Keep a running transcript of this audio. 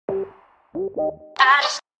Woo.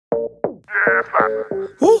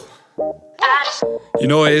 You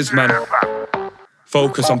know what it is, man.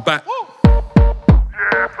 Fokuz, I'm back.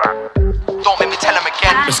 Don't make me tell him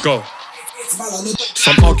again. Let's go.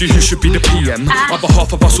 Some argue who should be the PM. Other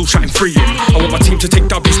half of us all shouting freeing. I want my team to take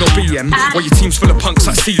W's, no BM. While your team's full of punks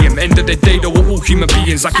like CM. End of the day, though, we're all human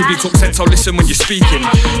beings. Like if you talk sense, I'll listen when you're speaking.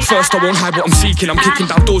 First, I won't hide what I'm seeking. I'm kicking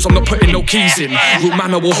down doors, I'm not putting no keys in. Real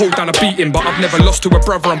man, I will hold down a beating. But I've never lost to a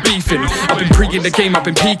brother, I'm beefing. I've been pre-in the game, I've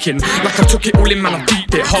been peaking. Like I took it all in, man, I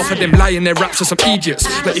beat it. Half of them lying their raps are some idiots.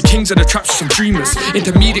 Like your kings are the traps are some dreamers.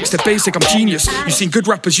 Intermediates, the basic, I'm genius. You've seen good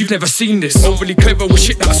rappers, you've never seen this. Overly clever with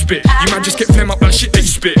shit that I spit. You might just get phlegm up like shit that you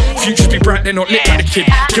spit. Futures be bright, they're not lit like the kid.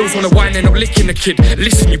 Girls wanna whine, they're not licking the kid.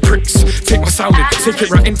 Listen, you pricks, take my sounding, take it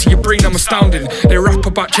right into your brain, I'm astounding. They rap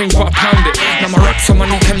about change, but I pound it. Now my raps on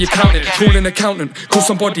money, can you count it? Call an accountant, call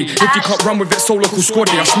somebody. If you can't run with it, solo call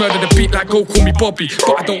squaddy. I smurder the beat like go call me Bobby,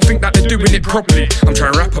 but I don't think that they're doing it properly. I'm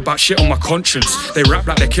trying to rap about shit on my conscience. They rap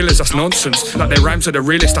like they're killers, that's nonsense. Like their rhymes are the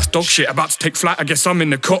realest, that's dog shit. About to take flight, I guess I'm in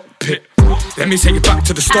the cockpit. Let me take you back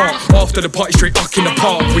to the start. After the party, straight up in the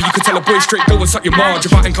park, where you could tell a boy straight go and suck your marge.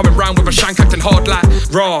 If I ain't coming round with a shank acting hard like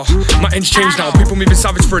raw. My end's changed now, people moving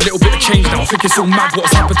savage for a little bit of change now. I think it's all mad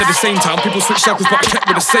what's happened to the same town. People switch circles but I kept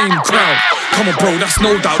with the same crowd. Come on bro, that's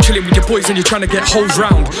no doubt. Chilling with your boys and you're trying to get hoes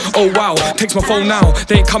round. Oh wow, takes my phone now.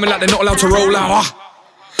 They ain't coming like they're not allowed to roll out.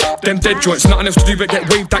 Them dead joints, nothing else to do but get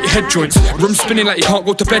waved out your head joints. Room spinning like you can't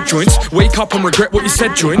go to bed joints. Wake up and regret what you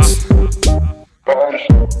said joints.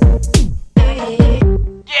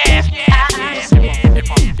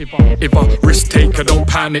 If I risk taker, don't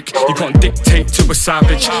panic. You can't dictate to a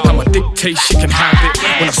savage. I'm a dictate, she can have it.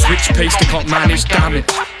 When I switch pace, they can't manage, damn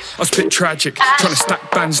it. I spit tragic, trying to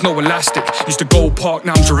stack bands, no elastic. Used to go park,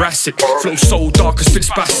 now I'm Jurassic. Flow so dark, I spit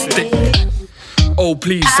spastic. Oh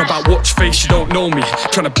please, about watch face, you don't know me.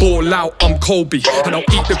 Tryna ball out, I'm Kobe. And I'll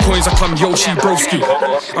eat the coins like I'm Yoshi Broski.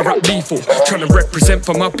 I rap lethal, tryna represent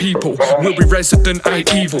for my people. Will be resident, I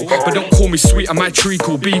ain't evil. But don't call me sweet, I might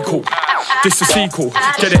treacle, be cool. This a sequel,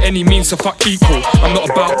 get it any means to fuck equal. I'm not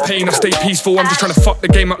about pain, I stay peaceful. I'm just tryna fuck the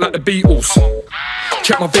game up like the Beatles.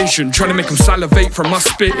 Check my vision, trying to make them salivate from my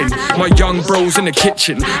spitting. My young bros in the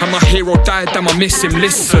kitchen, and my hero died, damn I miss him,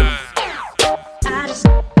 listen.